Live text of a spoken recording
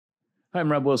Hi, I'm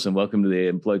Rob Wilson. Welcome to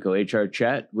the Employco HR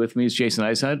Chat. With me is Jason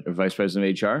Eishunt, our Vice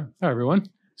President of HR. Hi, everyone.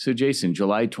 So, Jason,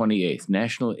 July 28th,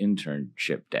 National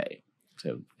Internship Day.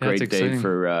 So, great day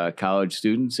for college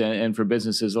students and for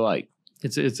businesses alike.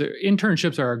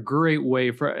 Internships are a great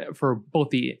way for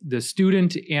both the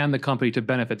student and the company to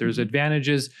benefit. There's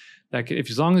advantages that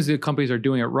as long as the companies are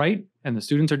doing it right and the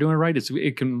students are doing it right,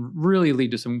 it can really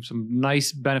lead to some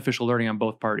nice beneficial learning on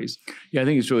both parties. Yeah, I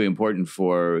think it's really important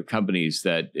for companies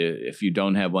that if you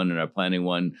don't have one and are planning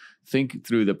one, think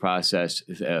through the process,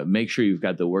 make sure you've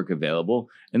got the work available.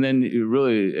 And then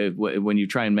really, when you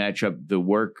try and match up the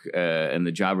work and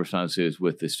the job responsibilities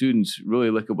with the students,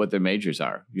 really look at what their majors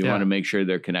are. You want to make sure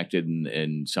they're connected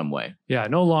in some way. Yeah,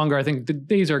 no longer. I think the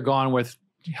days are gone with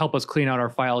help us clean out our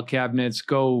file cabinets,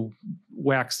 go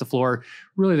wax the floor.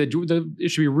 Really, it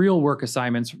should be real work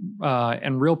assignments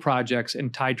and real projects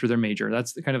and tied to their major.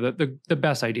 That's the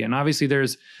best idea. And obviously,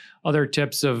 there's other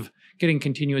tips of getting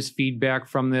continuous feedback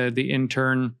from the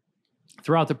intern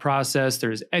throughout the process.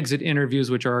 There's exit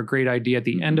interviews, which are a great idea at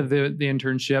the end of the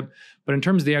internship. But in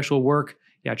terms of the actual work,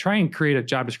 try and create a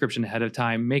job description ahead of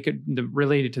time. Make it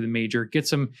related to the major. Get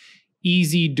some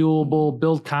easy, doable,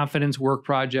 build confidence work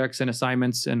projects and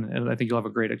assignments, and I think you'll have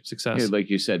a great success. Yeah, like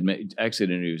you said,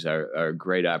 exit interviews are a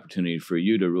great opportunity for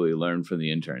you to really learn from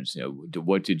the interns.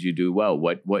 What did you do well?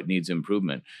 What needs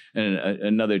improvement? And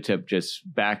another tip, just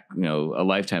back a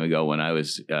lifetime ago when I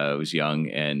was young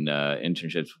and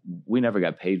internships, we never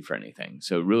got paid for anything.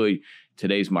 So really,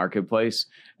 today's marketplace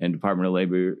and Department of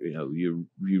Labor, you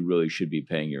really should be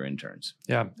paying your interns.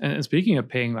 Yeah, and speaking of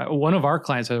paying, one of our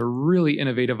clients had a really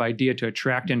innovative idea to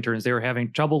attract interns. They were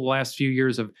having trouble the last few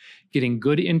years of getting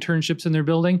good internships in their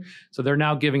building, so they're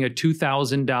now giving a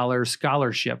 $2,000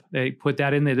 scholarship. They put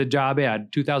that in the job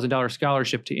ad, $2,000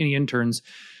 scholarship to any interns.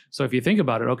 So if you think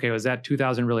about it, okay, was that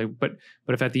 $2,000 really? But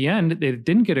if at the end they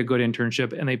didn't get a good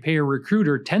internship and they pay a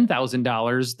recruiter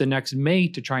 $10,000 the next May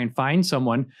to try and find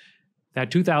someone, that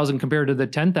 $2,000 compared to the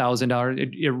 $10,000,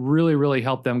 it really, really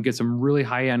helped them get some really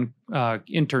high-end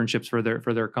internships for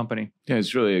their company. Yeah,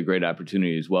 it's really a great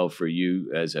opportunity as well for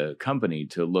you as a company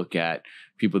to look at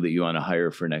people that you want to hire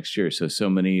for next year. So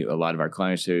a lot of our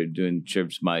clients are doing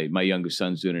trips. My youngest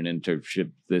son's doing an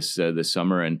internship this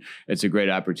summer, and it's a great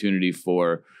opportunity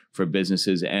for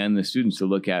businesses and the students to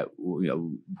look at,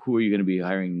 who are you going to be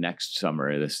hiring next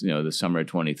summer, the summer of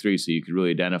 23. So you could really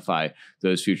identify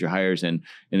those future hires. And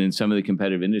in some of the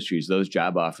competitive industries, those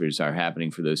job offers are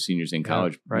happening for those seniors in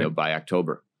college by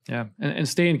October. Yeah. And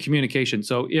stay in communication.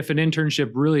 So if an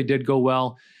internship really did go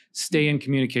well, stay in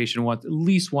communication at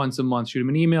least once a month. Shoot them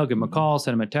an email, give them a call,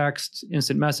 send them a text,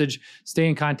 instant message. Stay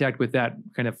in contact with that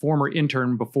kind of former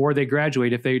intern before they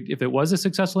graduate, if it was a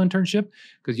successful internship,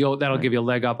 because that'll give you a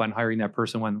leg up on hiring that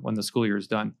person when the school year is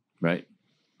done. Right.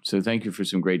 So thank you for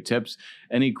some great tips.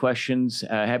 Any questions?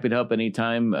 Happy to help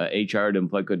anytime.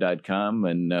 HR@employco.com,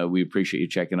 and we appreciate you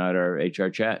checking out our HR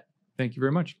chat. Thank you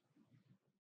very much.